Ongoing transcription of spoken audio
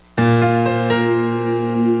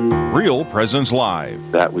Real Presence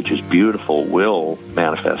Live. That which is beautiful will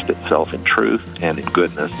manifest itself in truth and in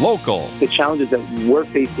goodness. Local. The challenges that we're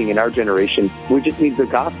facing in our generation, we just need the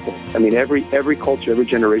gospel. I mean, every culture, every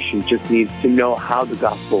generation just needs to know how the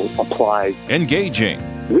gospel applies. Engaging.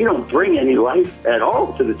 We don't bring any life at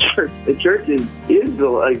all to the church. The church is the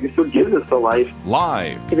life. It's what gives us the life.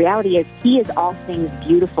 Live. The reality is He is all things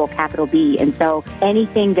beautiful, capital B. And so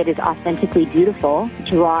anything that is authentically beautiful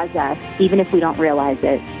draws us, even if we don't realize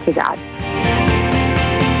it, to God.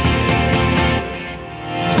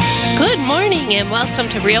 Good morning and welcome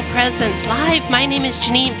to Real Presence Live. My name is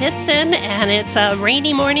Janine Pitson, and it's a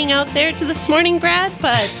rainy morning out there this morning, Brad,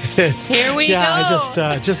 but here we go. Yeah,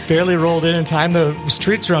 I just barely rolled in time. The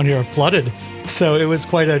streets around here are flooded, so it was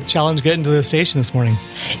quite a challenge getting to the station this morning.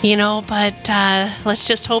 You know, but let's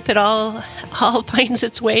just hope it all finds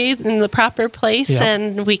its way in the proper place,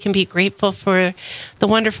 and we can be grateful for the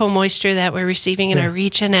wonderful moisture that we're receiving in our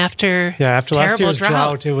region after last year's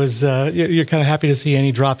drought. It was you're kind of happy to see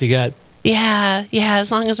any drop you get. Yeah,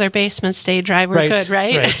 as long as our basements stay dry, we're good,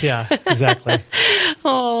 right? Right, yeah, exactly.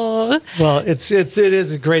 Oh. Well, it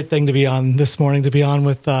is a great thing to be on this morning, to be on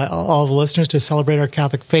with all the listeners, to celebrate our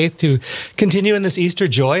Catholic faith, to continue in this Easter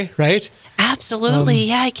joy, right?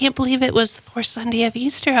 Absolutely, I can't believe it was the fourth Sunday of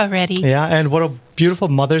Easter already. Yeah, and what a beautiful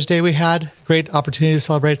Mother's Day we had. Great opportunity to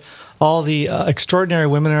celebrate all the extraordinary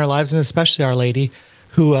women in our lives, and especially Our Lady,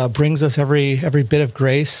 who brings us every bit of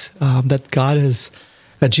grace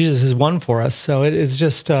that Jesus has won for us. So it's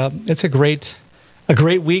just it's a great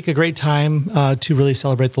week, a great time to really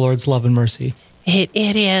celebrate the Lord's love and mercy. It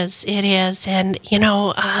is. And, you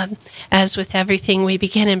know, as with everything, we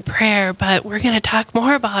begin in prayer, but we're going to talk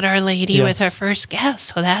more about Our Lady with our first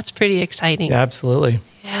guest. So that's pretty exciting. Yeah, absolutely.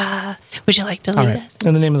 Yeah. Would you like to lead us?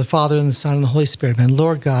 In the name of the Father, and the Son, and the Holy Spirit, man.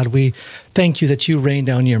 Lord God, we thank you that you rain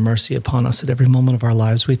down your mercy upon us at every moment of our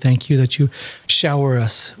lives. We thank you that you shower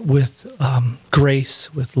us with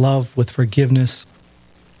grace, with love, with forgiveness.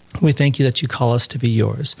 We thank you that you call us to be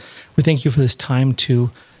yours. We thank you for this time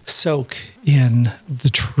to soak in the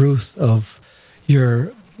truth of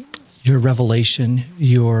your revelation,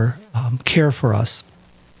 your care for us.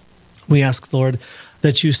 We ask, Lord,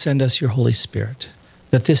 that you send us your Holy Spirit,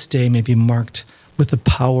 that this day may be marked with the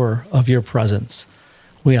power of your presence.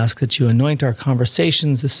 We ask that you anoint our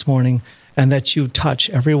conversations this morning, and that you touch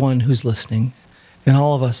everyone who's listening, and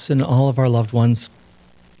all of us and all of our loved ones,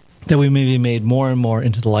 that we may be made more and more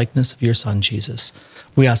into the likeness of your Son, Jesus.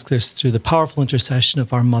 We ask this through the powerful intercession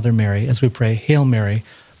of our Mother Mary, as we pray, Hail Mary,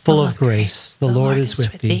 full of grace, the Lord is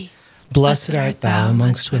with thee. Blessed art thou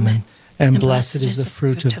amongst women, and blessed is the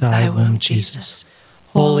fruit of thy womb, Jesus.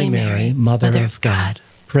 Holy Mary, Mother of God,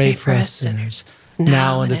 pray for us sinners,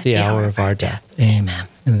 now and at the hour of our death. Amen.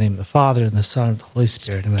 In the name of the Father, and the Son, and the Holy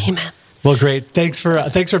Spirit. Amen. Well, great. Thanks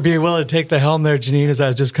for being willing to take the helm there, Janine, as I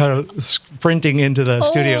was just kind of sprinting into the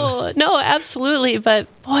studio. No, absolutely. But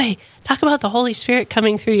boy, talk about the Holy Spirit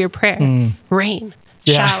coming through your prayer. Rain,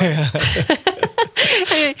 shower.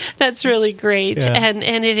 That's really great, and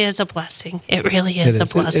it is a blessing. It really is a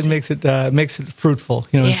blessing. It makes it fruitful,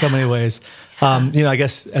 in so many ways. I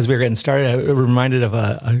guess as we were getting started, I was reminded of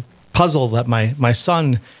a puzzle that my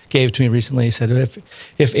son gave to me recently. He said,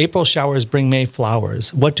 if April showers bring May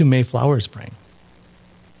flowers, what do May flowers bring?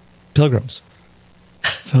 Pilgrims.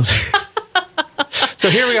 So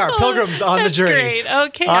here we are, pilgrims on the journey. Great.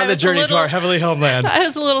 Okay, on the journey to our heavenly homeland. I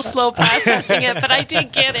was a little slow processing it, but I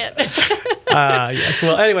did get it. Yes.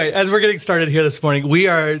 Well, anyway, as we're getting started here this morning, we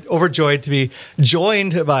are overjoyed to be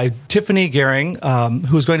joined by Tiffany Gehring,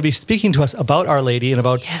 who's going to be speaking to us about Our Lady and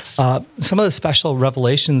about some of the special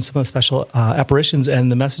revelations, some of the special apparitions,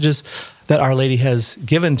 and the messages that Our Lady has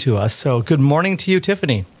given to us. So good morning to you,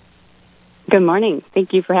 Tiffany. Good morning.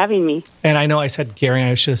 Thank you for having me. And I know I said Gehring.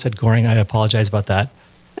 I should have said Goring. I apologize about that.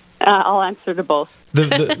 I'll answer to both.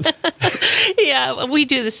 Yeah, we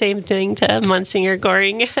do the same thing to Monsignor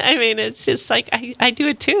Goring. I mean, it's just like I do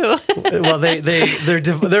it too. Well,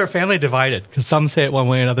 they're a family divided, because some say it one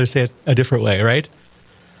way and others say it a different way, right?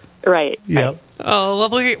 Right. Yep. Oh,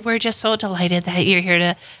 well, we're just so delighted that you're here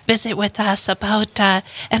to visit with us about an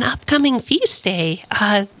upcoming feast day.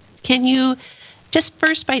 Can you just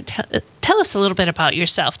first tell us a little bit about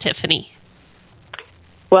yourself, Tiffany?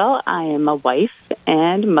 Well, I am a wife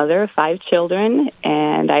and mother of 5 children,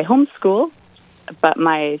 and I homeschool, but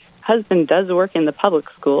my husband does work in the public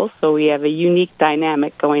school, so we have a unique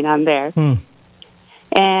dynamic going on there.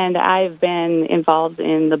 And I've been involved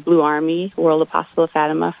in the Blue Army, World Apostle of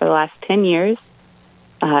Fatima, for the last 10 years,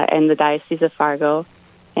 in the Diocese of Fargo.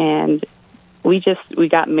 And we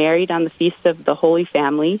got married on the Feast of the Holy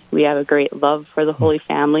Family. We have a great love for the Holy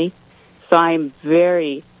Family. So I'm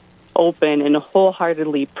very open and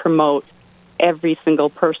wholeheartedly promote every single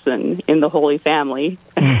person in the Holy Family.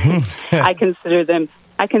 Mm-hmm.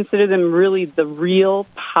 I consider them really the real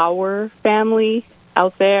power family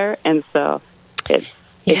out there, and so it's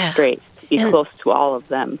great to be close to all of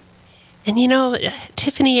them. And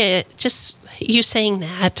Tiffany, just you saying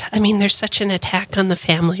that, I mean, there's such an attack on the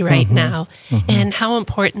family right now, and how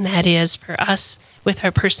important that is for us with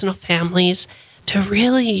our personal families to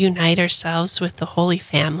really unite ourselves with the Holy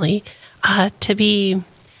Family, to be,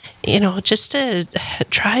 just to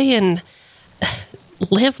try and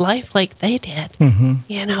live life like they did,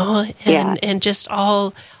 and just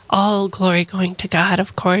all glory going to God,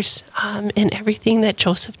 of course, and everything that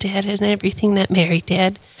Joseph did and everything that Mary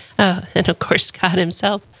did, and of course God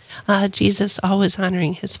himself, Jesus always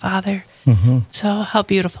honoring his Father. So how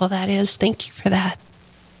beautiful that is. Thank you for that.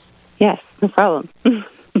 Yes, no problem.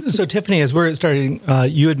 So Tiffany, as we're starting,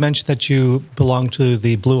 you had mentioned that you belong to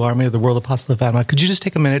the Blue Army of the World Apostles of Fatima. Could you just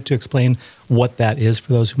take a minute to explain what that is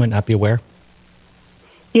for those who might not be aware?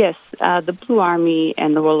 Yes, the Blue Army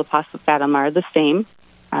and the World Apostles of Fatima are the same.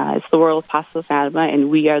 It's the World Apostles of Fatima, and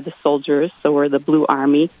we are the soldiers, so we're the Blue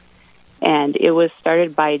Army. And it was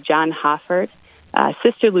started by John Hoffert.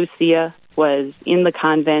 Sister Lucia was in the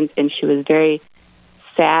convent, and she was very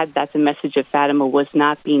sad that the message of Fatima was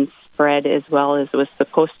not being spread as well as it was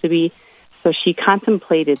supposed to be. So she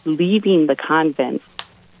contemplated leaving the convent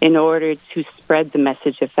in order to spread the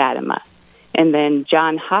message of Fatima. And then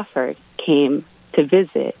John Hoffert came to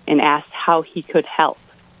visit and asked how he could help.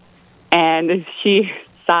 And she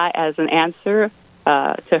saw it as an answer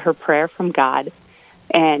to her prayer from God.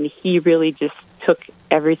 And he really just took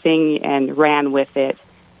everything and ran with it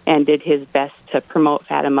and did his best to promote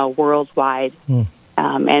Fatima worldwide.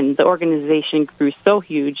 And the organization grew so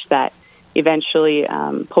huge that eventually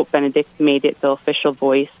Pope Benedict made it the official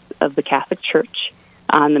voice of the Catholic Church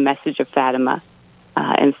on the message of Fatima.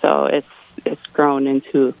 And so it's grown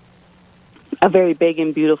into a very big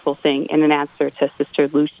and beautiful thing in an answer to Sister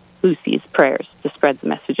Lucy's prayers to spread the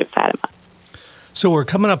message of Fatima. So we're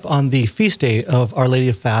coming up on the feast day of Our Lady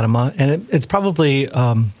of Fatima, and it's probably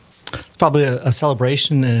a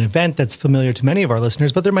celebration and an event that's familiar to many of our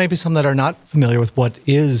listeners, but there might be some that are not familiar with what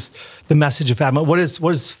is the message of Fatima. What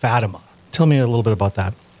is Fatima? Tell me a little bit about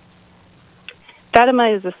that. Fatima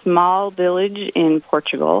is a small village in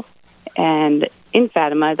Portugal, and in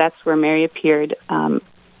Fatima, that's where Mary appeared.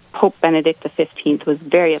 Pope Benedict XV was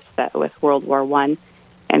very upset with World War I,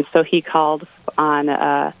 and so he called on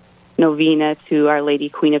a novena to Our Lady,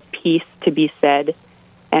 Queen of Peace, to be said.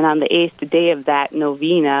 And on the 8th day of that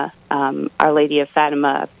novena, Our Lady of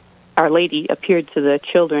Fatima, Our Lady appeared to the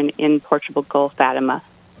children in Portugal, Fatima,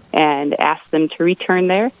 and asked them to return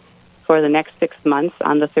there for the next 6 months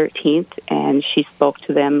on the 13th. And she spoke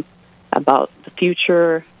to them about the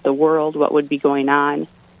future, the world, what would be going on,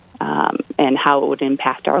 and how it would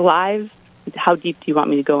impact our lives. How deep do you want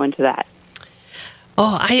me to go into that?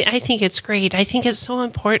 Oh, I think it's great. I think it's so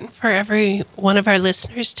important for every one of our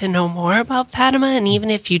listeners to know more about Fatima. And even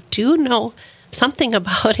if you do know something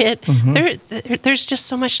about it, there's just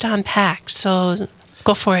so much to unpack. So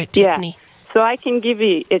go for it, Tiffany. Yeah. So I can give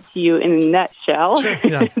it to you in a nutshell. Sure,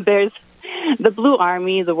 yeah. There's the Blue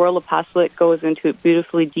Army, the World Apostolate goes into it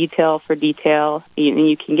beautifully detail for detail. And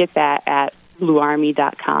you can get that at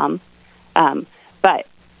bluearmy.com. But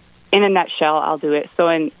in a nutshell, I'll do it. So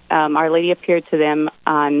Our Lady appeared to them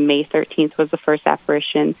on May 13th was the first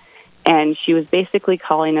apparition, and she was basically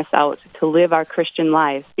calling us out to live our Christian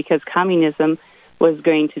lives because communism was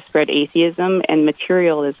going to spread atheism and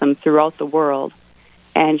materialism throughout the world.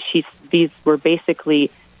 And these were basically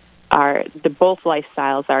both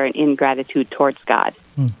lifestyles are an ingratitude towards God.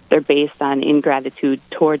 They're based on ingratitude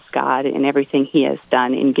towards God and everything He has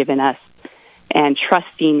done and given us, and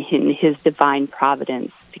trusting in His divine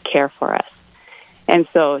providence to care for us. And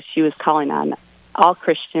so she was calling on all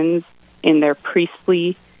Christians in their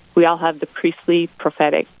priestly, we all have the priestly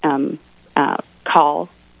prophetic call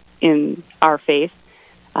in our faith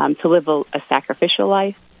to live a sacrificial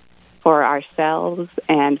life for ourselves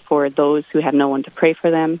and for those who have no one to pray for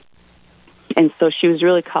them. And so she was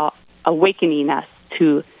really awakening us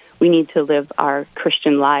to, we need to live our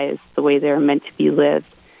Christian lives the way they're meant to be lived,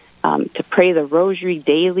 to pray the rosary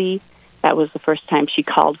daily. That was the first time she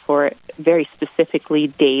called for it very specifically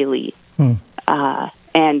daily.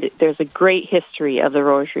 And there's a great history of the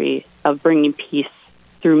rosary, of bringing peace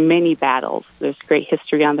through many battles. There's great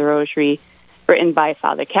history on the rosary written by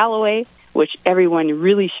Father Calloway, which everyone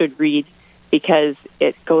really should read because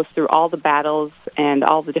it goes through all the battles and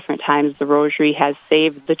all the different times the rosary has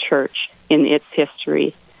saved the church in its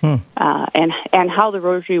history, and how the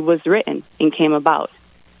rosary was written and came about.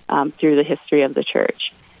 through the history of the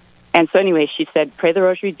church. And so anyway, she said, pray the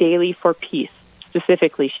rosary daily for peace.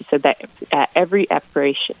 Specifically, she said that at every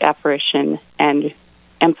apparition and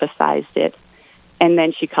emphasized it. And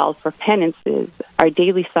then she called for penances, our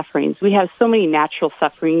daily sufferings. We have so many natural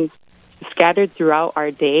sufferings scattered throughout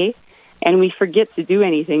our day, and we forget to do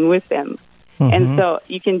anything with them. Mm-hmm. And so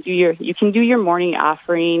you can do your morning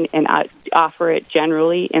offering and offer it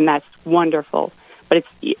generally, and that's wonderful. But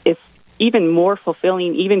it's even more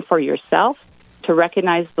fulfilling, even for yourself, to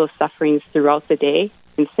recognize those sufferings throughout the day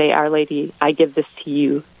and say, Our Lady, I give this to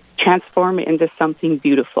you. Transform it into something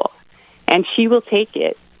beautiful. And she will take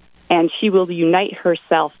it, and she will unite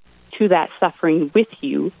herself to that suffering with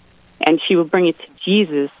you, and she will bring it to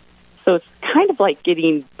Jesus. So it's kind of like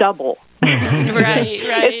getting double. Right.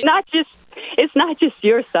 It's not just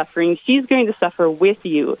your suffering. She's going to suffer with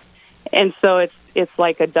you. And so it's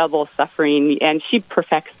like a double suffering, and she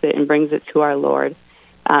perfects it and brings it to our Lord.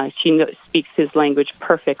 She speaks his language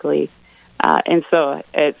perfectly. And so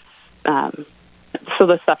it's so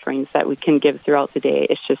the sufferings that we can give throughout the day,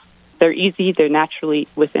 it's just, they're easy, they're naturally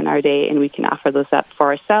within our day, and we can offer those up for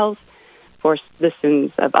ourselves, for the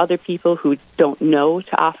sins of other people who don't know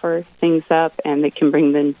to offer things up, and it can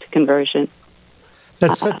bring them to conversion.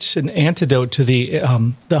 That's such an antidote to the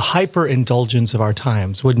hyper-indulgence of our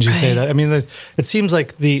times, wouldn't you say that? I mean, it seems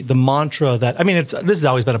like the mantra that, I mean, this has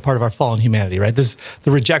always been a part of our fallen humanity, right?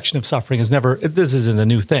 The rejection of suffering is never, this isn't a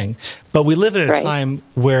new thing. But we live in a time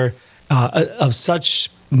where, of such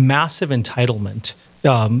massive entitlement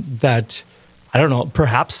that, I don't know,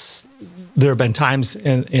 perhaps there have been times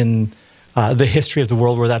in the history of the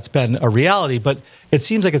world where that's been a reality, but it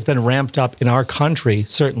seems like it's been ramped up in our country,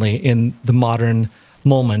 certainly in the modern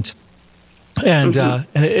moment, and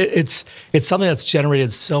it's something that's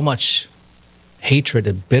generated so much hatred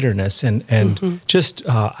and bitterness and just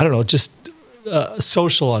I don't know, just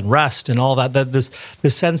social unrest and all that. That this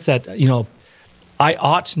sense that I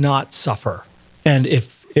ought not suffer, and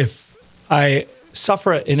if I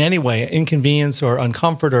suffer in any way, inconvenience or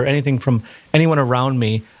uncomfort or anything from anyone around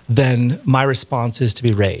me, then my response is to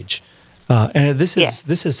be rage. And this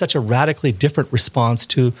is such a radically different response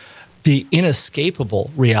to the inescapable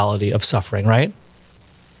reality of suffering, right?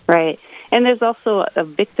 Right. And there's also a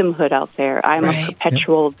victimhood out there. I'm a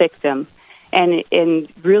perpetual victim.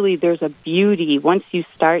 And really there's a beauty. Once you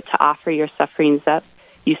start to offer your sufferings up,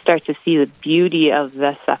 you start to see the beauty of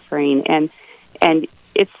the suffering. And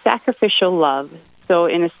it's sacrificial love. So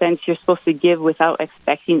in a sense, you're supposed to give without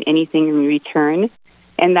expecting anything in return.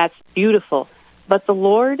 And that's beautiful. But the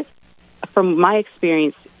Lord, from my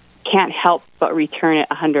experience, can't help but return it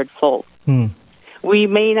 100-fold. We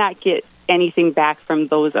may not get anything back from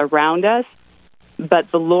those around us,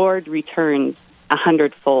 but the Lord returns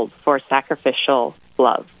 100-fold for sacrificial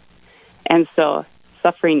love. And so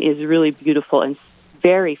suffering is really beautiful and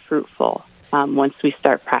very fruitful once we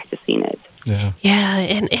start practicing it. Yeah,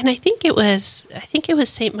 and I think it was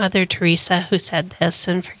Saint Mother Teresa who said this,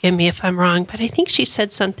 and forgive me if I'm wrong, but I think she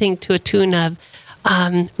said something to a tune of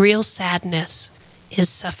real sadness is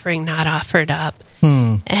suffering not offered up.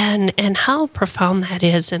 And how profound that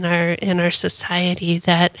is in our society,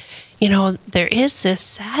 that there is this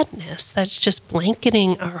sadness that's just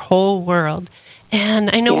blanketing our whole world. And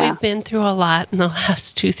I know we've been through a lot in the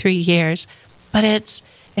last 2-3 years, but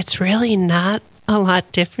it's really not a lot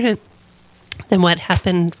different than what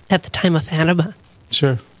happened at the time of Fatima.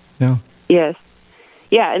 Sure. Yeah. Yes.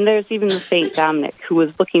 Yeah, and there's even the Saint Dominic who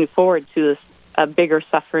was looking forward to this a bigger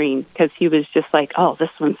suffering, because he was just like, oh,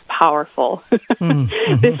 this one's powerful.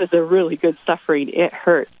 This is a really good suffering. It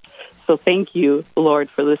hurts. So thank you, Lord,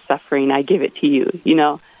 for this suffering. I give it to you,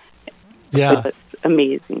 Yeah. It's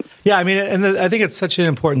amazing. Yeah, I mean, and I think it's such an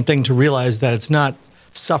important thing to realize that it's not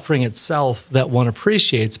suffering itself that one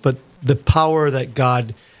appreciates, but the power that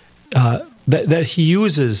God, that he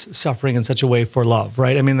uses suffering in such a way for love,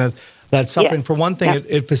 right? I mean, that suffering, for one thing,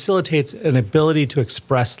 it facilitates an ability to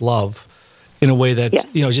express love in a way that,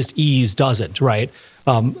 just ease doesn't, right?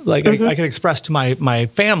 I can express to my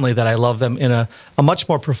family that I love them in a much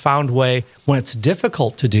more profound way when it's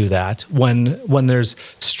difficult to do that, when there's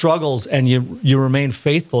struggles and you remain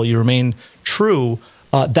faithful, you remain true.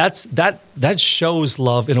 That shows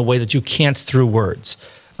love in a way that you can't through words.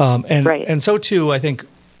 And so too, I think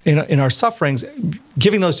in our sufferings,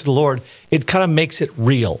 giving those to the Lord, it kind of makes it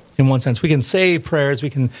real in one sense. We can say prayers,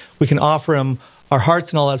 we can offer him our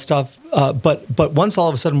hearts and all that stuff. But once all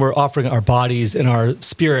of a sudden we're offering our bodies and our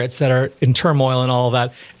spirits that are in turmoil and all of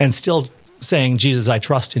that, and still saying, Jesus, I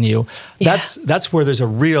trust in you, that's where there's a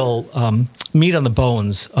real meat on the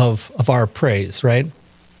bones of our praise, right?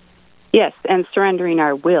 Yes, and surrendering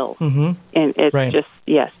our will. Mm-hmm. And it's Right. just,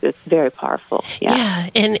 yes, it's very powerful. Yeah,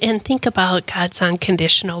 and think about God's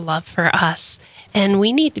unconditional love for us. And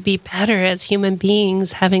we need to be better as human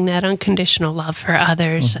beings having that unconditional love for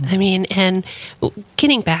others. I mean, and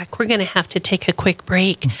getting back, we're going to have to take a quick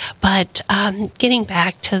break, but getting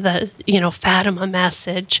back to the, Fatima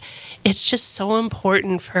message, it's just so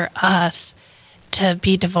important for us to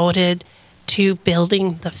be devoted to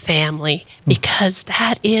building the family, because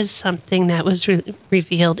that is something that was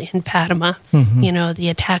revealed in Fatima, the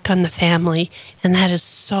attack on the family, and that is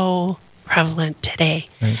so prevalent today.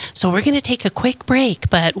 Right. So we're going to take a quick break,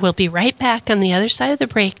 but we'll be right back on the other side of the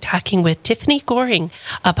break talking with Tiffany Goring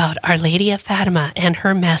about Our Lady of Fatima and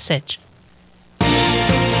her message.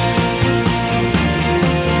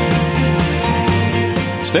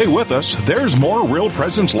 Stay with us. There's more Real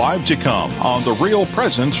Presence Live to come on the Real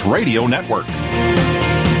Presence Radio Network.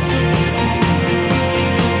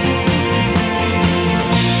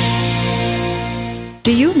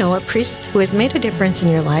 Do you know a priest who has made a difference in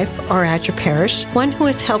your life or at your parish? One who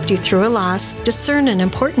has helped you through a loss, discern an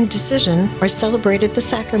important decision, or celebrated the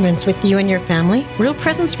sacraments with you and your family? Real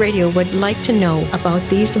Presence Radio would like to know about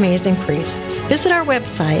these amazing priests. Visit our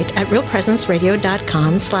website at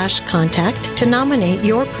realpresenceradio.com/contact to nominate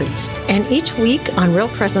your priest. And each week on Real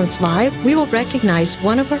Presence Live, we will recognize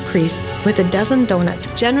one of our priests with a dozen donuts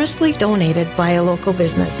generously donated by a local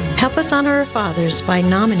business. Help us honor our fathers by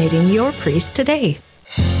nominating your priest today.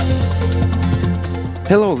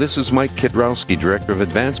 Hello, this is Mike Kidrowski, Director of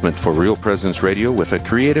Advancement for Real Presence Radio with a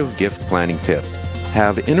creative gift planning tip.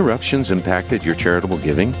 Have interruptions impacted your charitable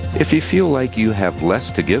giving? If you feel like you have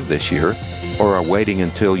less to give this year, or are waiting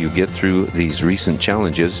until you get through these recent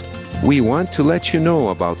challenges, we want to let you know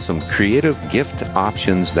about some creative gift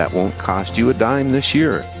options that won't cost you a dime this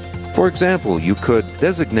year. For example, you could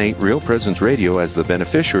designate Real Presence Radio as the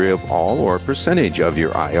beneficiary of all or percentage of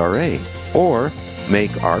your IRA, or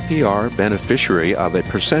make RPR beneficiary of a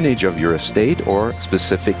percentage of your estate or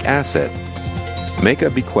specific asset. Make a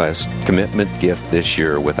bequest commitment gift this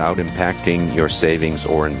year without impacting your savings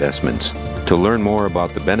or investments. To learn more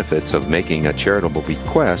about the benefits of making a charitable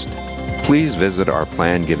bequest, please visit our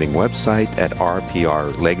plan giving website at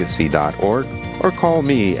rprlegacy.org or call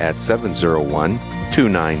me at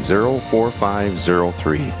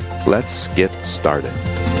 701-290-4503. Let's get started.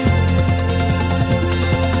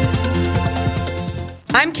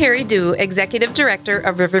 I'm Carrie Dew, Executive Director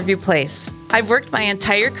of Riverview Place. I've worked my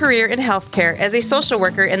entire career in healthcare as a social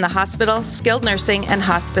worker in the hospital, skilled nursing, and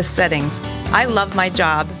hospice settings. I love my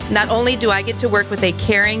job. Not only do I get to work with a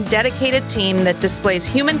caring, dedicated team that displays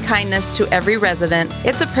human kindness to every resident,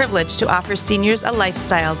 it's a privilege to offer seniors a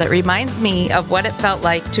lifestyle that reminds me of what it felt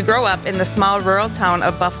like to grow up in the small rural town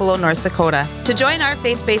of Buffalo, North Dakota. To join our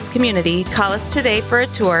faith-based community, call us today for a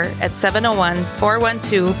tour at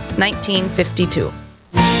 701-412-1952.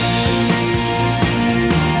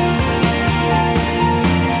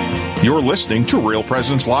 You're listening to Real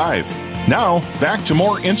Presence Live. Now, back to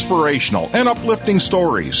more inspirational and uplifting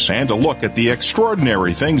stories and a look at the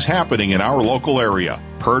extraordinary things happening in our local area.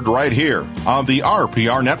 Heard right here on the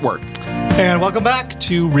RPR Network. And welcome back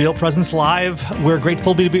to Real Presence Live. We're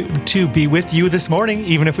grateful to be with you this morning,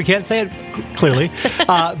 even if we can't say it clearly.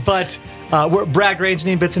 But we're Brad Gray,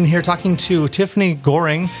 Janine Bitson here, talking to Tiffany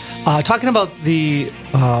Goring, talking about the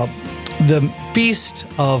feast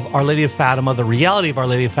of Our Lady of Fatima, the reality of Our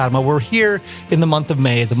Lady of Fatima. We're here in the month of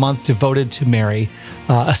May, the month devoted to Mary,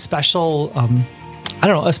 a special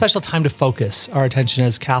time to focus our attention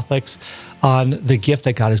as Catholics on the gift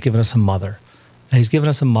that God has given us, a mother. And He's given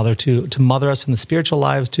us a mother to mother us in the spiritual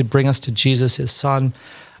lives, to bring us to Jesus, His Son.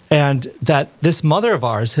 And that this mother of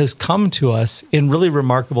ours has come to us in really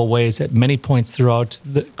remarkable ways at many points throughout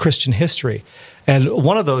the Christian history. And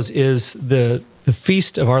one of those is the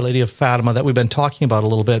feast of Our Lady of Fatima that we've been talking about a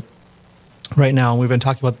little bit right now. And we've been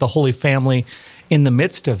talking about the Holy Family in the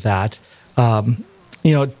midst of that. So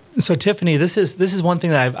Tiffany, this is one thing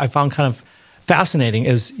that I found kind of fascinating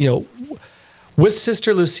is, with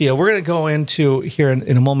Sister Lucia, we're going to go into here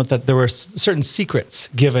in a moment that there were certain secrets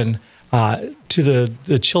given to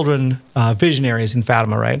the children visionaries in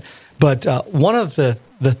Fatima, right? But one of the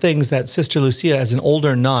things that Sister Lucia, as an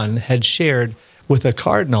older nun, had shared with a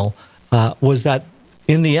cardinal was that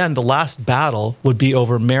in the end, the last battle would be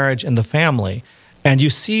over marriage and the family. And you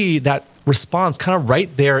see that response kind of right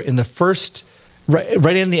there in the first,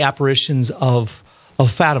 right in the apparitions of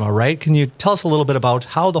Fatima, right? Can you tell us a little bit about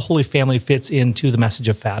how the Holy Family fits into the message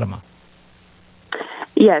of Fatima?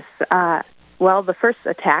 Yes. Well, the first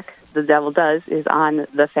attack the devil does is on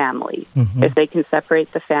the family. Mm-hmm. If they can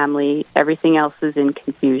separate the family, everything else is in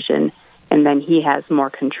confusion. and then he has more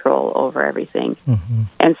control over everything. Mm-hmm.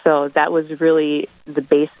 And so that was really the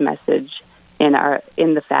base message in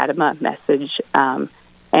the Fatima message.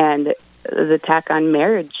 And the attack on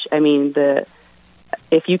marriage, I mean,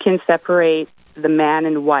 if you can separate the man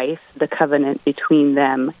and wife, the covenant between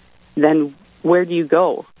them, then where do you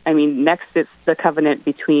go? I mean, next it's the covenant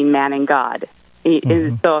between man and God. Mm-hmm.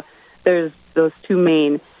 And so there's those two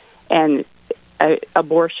main, and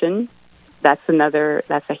abortion, that's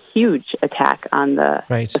a huge attack on the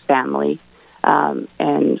family.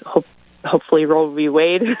 And hopefully Roe v.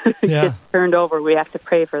 Wade gets turned over. We have to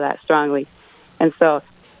pray for that strongly. And so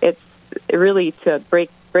it's really to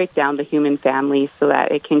break down the human family so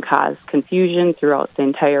that it can cause confusion throughout the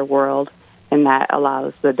entire world, and that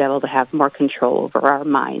allows the devil to have more control over our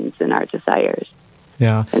minds and our desires.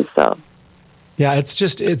 Yeah. And so... Yeah,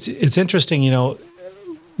 it's interesting,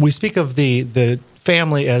 we speak of the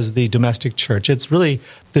family as the domestic church. It's really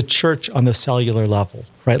the church on the cellular level,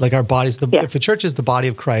 right? Like our bodies, if the church is the body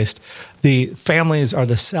of Christ, the families are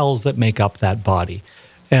the cells that make up that body.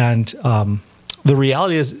 And the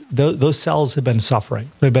reality is those cells have been suffering.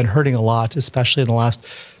 They've been hurting a lot, especially in the last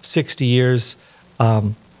 60 years.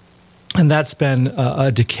 And that's been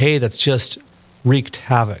a decay that's just wreaked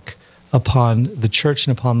havoc upon the church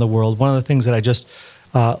and upon the world. One of the things that I just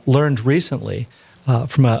learned recently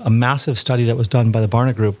from a massive study that was done by the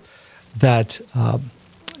Barna Group, that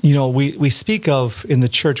we speak of in the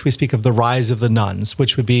church, we speak of the rise of the nuns,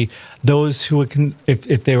 which would be those who would,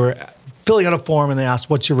 if they were filling out a form and they asked,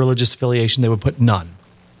 what's your religious affiliation, they would put none.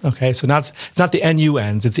 Okay, so it's not the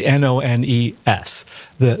N-U-Ns, it's the N-O-N-E-S,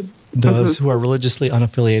 those who are religiously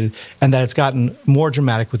unaffiliated, and that it's gotten more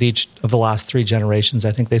dramatic with each of the last 3 generations.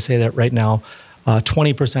 I think they say that right now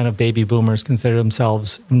 20% of baby boomers consider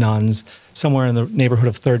themselves nuns, somewhere in the neighborhood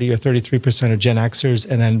of 30 or 33% of Gen Xers,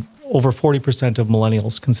 and then over 40% of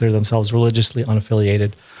millennials consider themselves religiously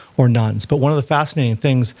unaffiliated or nuns. But one of the fascinating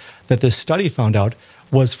things that this study found out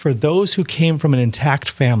was for those who came from an intact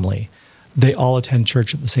family, they all attend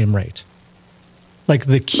church at the same rate. Like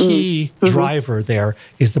the key driver there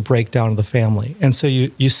is the breakdown of the family. And so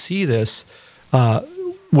you see this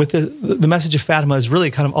with the message of Fatima is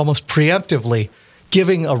really kind of almost preemptively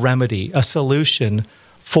giving a remedy, a solution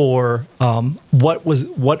for what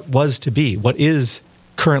was to be, what is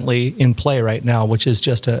currently in play right now, which is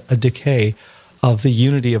just a decay of the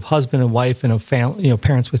unity of husband and wife and of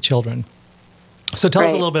parents with children. So tell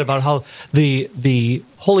us a little bit about how the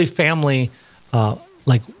Holy Family,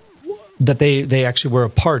 that they actually were a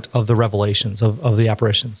part of the revelations, of the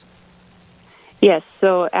apparitions. Yes,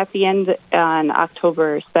 so at the end on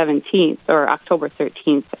October 17th or October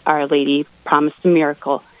 13th, Our Lady promised a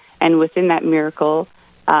miracle. And within that miracle,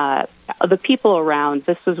 the people around,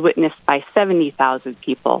 this was witnessed by 70,000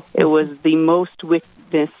 people. It was the most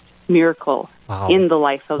witnessed miracle in the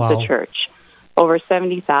life of the church. Over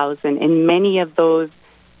 70,000. And many of those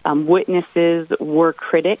witnesses were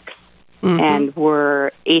critics and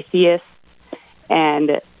were atheists.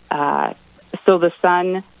 And so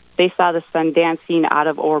they saw the sun dancing out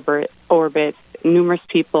of orbit. Numerous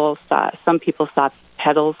people some people saw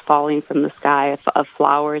petals falling from the sky of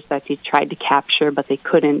flowers that they tried to capture, but they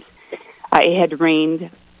couldn't. It had rained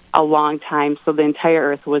a long time, so the entire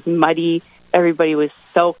earth was muddy. Everybody was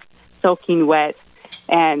soaking wet.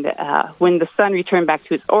 And when the sun returned back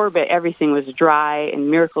to its orbit, everything was dry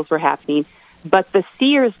and miracles were happening. But the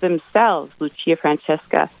seers themselves, Lucia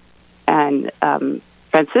Francesca and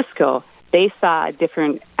Francisco, they saw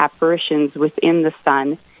different apparitions within the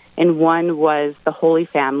sun, and one was the Holy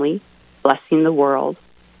Family blessing the world,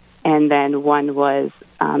 and then one was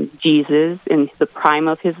Jesus in the prime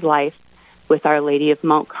of his life with Our Lady of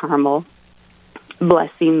Mount Carmel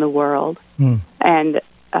blessing the world, and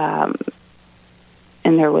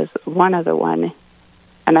there was one other one,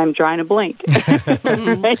 and I'm drawing a blank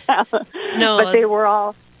right now. No, but they were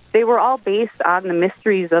all based on the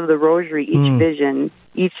mysteries of the Rosary. Each vision,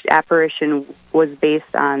 each apparition was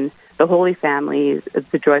based on the Holy Family,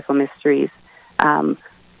 the joyful mysteries.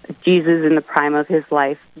 Jesus in the prime of his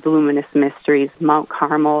life, the luminous mysteries. Mount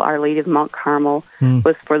Carmel, Our Lady of Mount Carmel,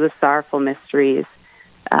 was for the sorrowful mysteries.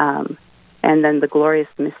 And then the glorious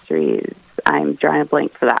mysteries, I'm drawing a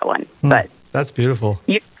blank for that one. But that's beautiful.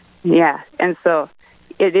 And so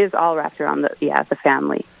it is all wrapped around the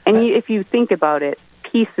family. And if you think about it,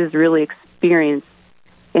 peace is really experienced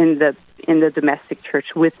in the domestic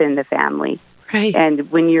church within the family. Right.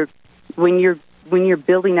 And when you're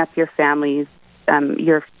building up your families,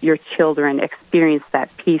 your children experience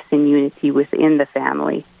that peace and unity within the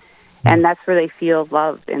family, and that's where they feel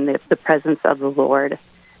loved in the presence of the Lord.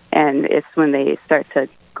 And it's when they start to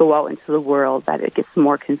go out into the world that it gets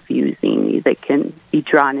more confusing. They can be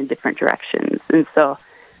drawn in different directions. And so,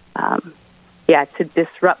 to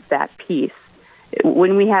disrupt that peace.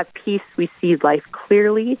 When we have peace, we see life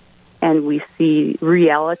clearly, and we see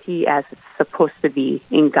reality as it's supposed to be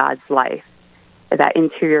in God's life. That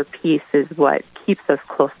interior peace is what keeps us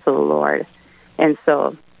close to the Lord. And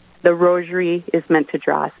so the rosary is meant to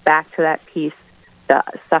draw us back to that peace. The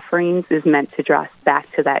sufferings is meant to draw us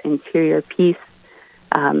back to that interior peace,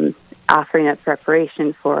 offering up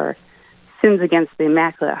preparation for sins against the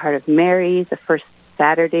Immaculate Heart of Mary, the first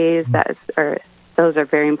Saturdays. Those are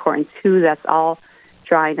very important too. That's all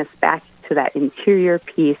drawing us back to that interior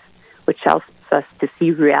peace, which helps us to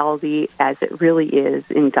see reality as it really is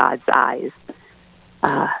in God's eyes.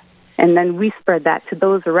 And then we spread that to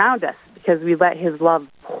those around us because we let His love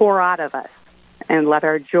pour out of us and let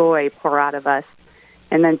our joy pour out of us.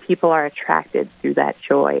 And then people are attracted through that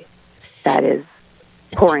joy that is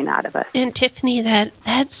pouring out of us. And Tiffany,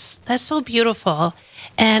 that's so beautiful.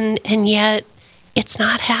 And yet it's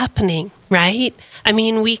not happening, right? I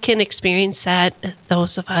mean, we can experience that,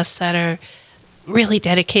 those of us that are really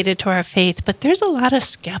dedicated to our faith, but there's a lot of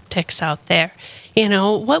skeptics out there. You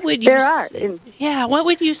know, what would you what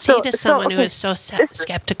would you say to someone who is so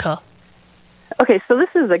skeptical? Okay, so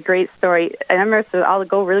this is a great story, and I'll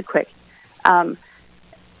go really quick.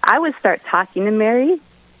 I would start talking to Mary,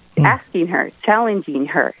 asking her, challenging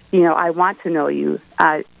her. You know, I want to know you.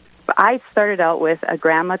 I started out with a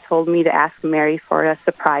grandma told me to ask Mary for a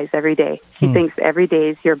surprise every day. She thinks every day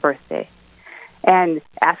is your birthday. And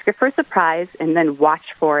ask her for a surprise and then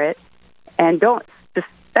watch for it. And don't just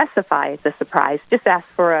specify the surprise. Just ask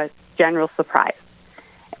for a general surprise.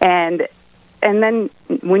 And then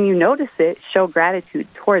when you notice it, show gratitude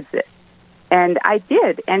towards it. And I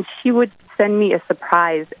did. And she would send me a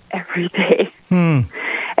surprise every day. And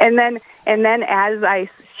then as I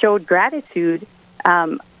showed gratitude,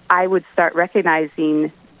 I would start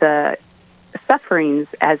recognizing the sufferings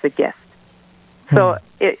as a gift. So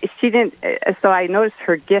so I noticed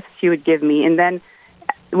her gifts she would give me, and then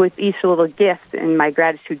with each little gift and my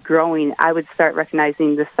gratitude growing, I would start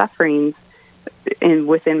recognizing the sufferings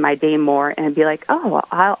within my day more, and be like, oh,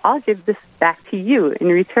 I'll give this back to you in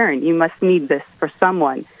return. You must need this for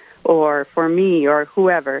someone, or for me, or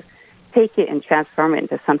whoever. Take it and transform it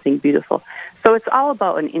into something beautiful. So it's all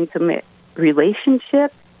about an intimate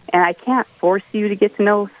relationship. And I can't force you to get to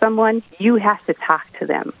know someone. You have to talk to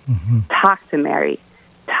them. Talk to Mary.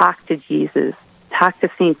 Talk to Jesus. Talk to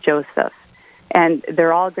St. Joseph. And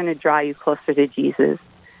they're all going to draw you closer to Jesus.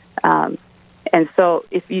 And so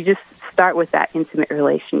if you just start with that intimate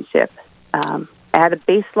relationship at a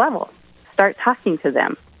base level, start talking to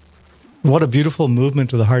them. What a beautiful movement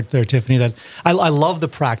to the heart there, Tiffany. That I love the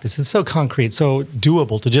practice. It's so concrete, so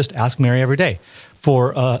doable to just ask Mary every day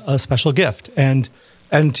for a special gift. And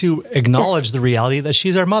to acknowledge the reality that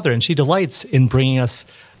she's our mother and she delights in bringing us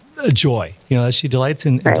joy, that she delights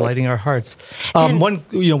in delighting our hearts.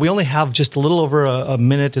 We only have just a little over a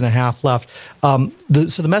minute and a half left. So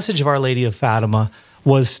the message of Our Lady of Fatima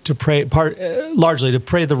was to pray, largely to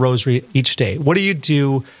pray the rosary each day. What do you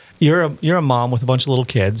do? You're a mom with a bunch of little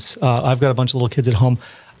kids. I've got a bunch of little kids at home.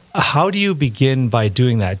 How do you begin by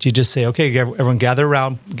doing that? Do you just say, okay, everyone gather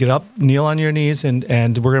around, get up, kneel on your knees,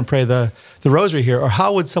 and we're going to pray the rosary here? Or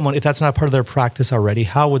how would someone, if that's not part of their practice already,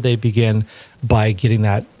 how would they begin by getting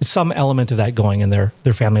some element of that going in their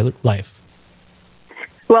family life?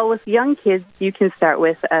 Well, with young kids, you can start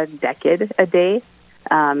with a decade a day,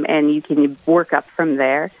 and you can work up from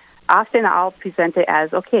there. Often I'll present it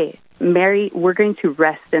as, okay, Mary, we're going to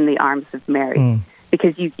rest in the arms of Mary.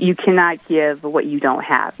 Because you cannot give what you don't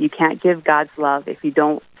have. You can't give God's love if you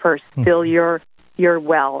don't first fill your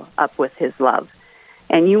well up with His love.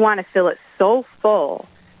 And you want to fill it so full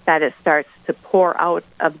that it starts to pour out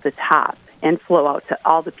of the top and flow out to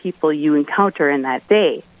all the people you encounter in that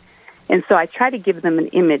day. And so I try to give them an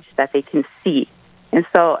image that they can see. And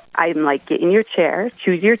so I'm like, get in your chair,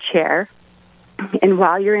 choose your chair, and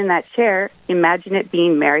while you're in that chair, imagine it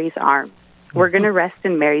being Mary's arms. We're going to rest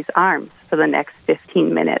in Mary's arms for the next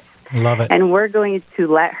 15 minutes. Love it. And we're going to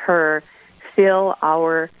let her fill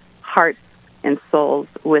our hearts and souls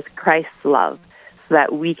with Christ's love so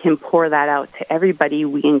that we can pour that out to everybody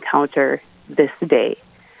we encounter this day.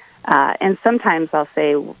 And sometimes I'll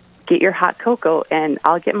say, get your hot cocoa and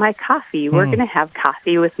I'll get my coffee. We're going to have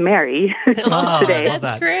coffee with Mary today.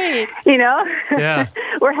 That's great. Yeah.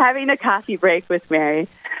 We're having a coffee break with Mary.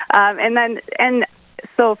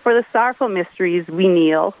 So for the sorrowful mysteries, we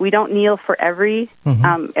kneel. We don't kneel for every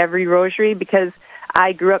rosary because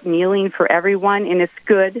I grew up kneeling for everyone, and it's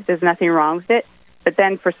good. There's nothing wrong with it. but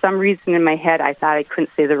then for some reason in my head, I thought I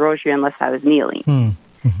couldn't say the rosary unless I was kneeling.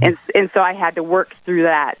 Mm-hmm. And so I had to work through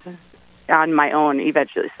that on my own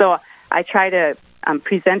eventually. So I try to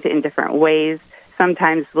present it in different ways.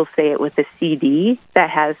 Sometimes we'll say it with a CD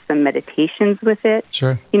that has some meditations with it.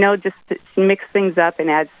 Sure. Just to mix things up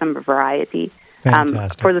and add some variety.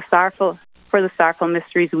 For the sorrowful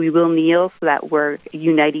mysteries, we will kneel so that we're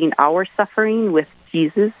uniting our suffering with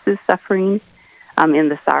Jesus' suffering in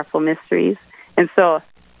the sorrowful mysteries. And so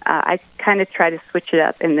I kind of try to switch it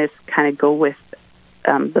up and just kind of go with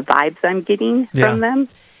the vibes I'm getting from them.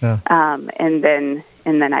 Yeah.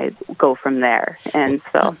 And then I go from there. And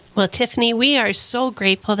so, well, Tiffany, we are so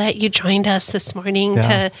grateful that you joined us this morning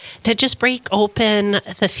to just break open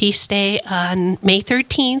the feast day on May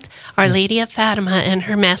 13th, Our Lady of Fatima and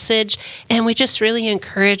her message. And we just really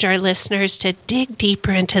encourage our listeners to dig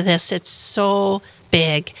deeper into this. It's so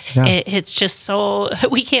big. Yeah. It's just so,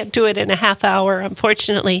 we can't do it in a half hour,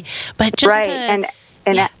 unfortunately. But just a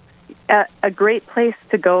great place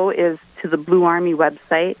to go is to the Blue Army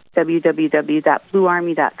website,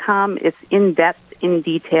 www.bluearmy.com. It's in-depth, in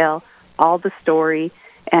detail, all the story.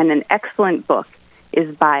 And an excellent book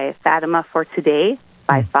is by Fatima for Today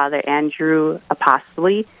by Father Andrew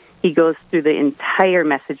Apostoli. He goes through the entire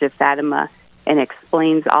message of Fatima and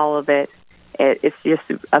explains all of it. It's just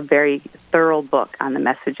a very thorough book on the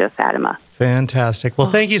message of Fatima. Fantastic.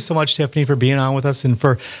 Well, thank you so much, Tiffany, for being on with us and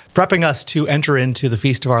for prepping us to enter into the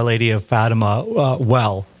Feast of Our Lady of Fatima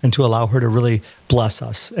well and to allow her to really bless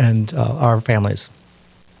us and our families.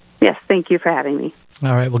 Yes, thank you for having me.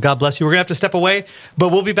 All right. Well, God bless you. We're going to have to step away, but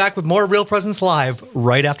we'll be back with more Real Presence Live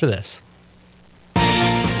right after this.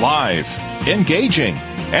 Live, engaging,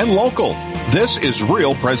 and local. This is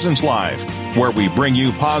Real Presence Live, where we bring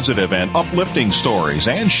you positive and uplifting stories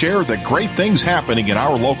and share the great things happening in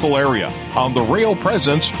our local area on the Real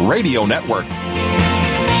Presence Radio Network.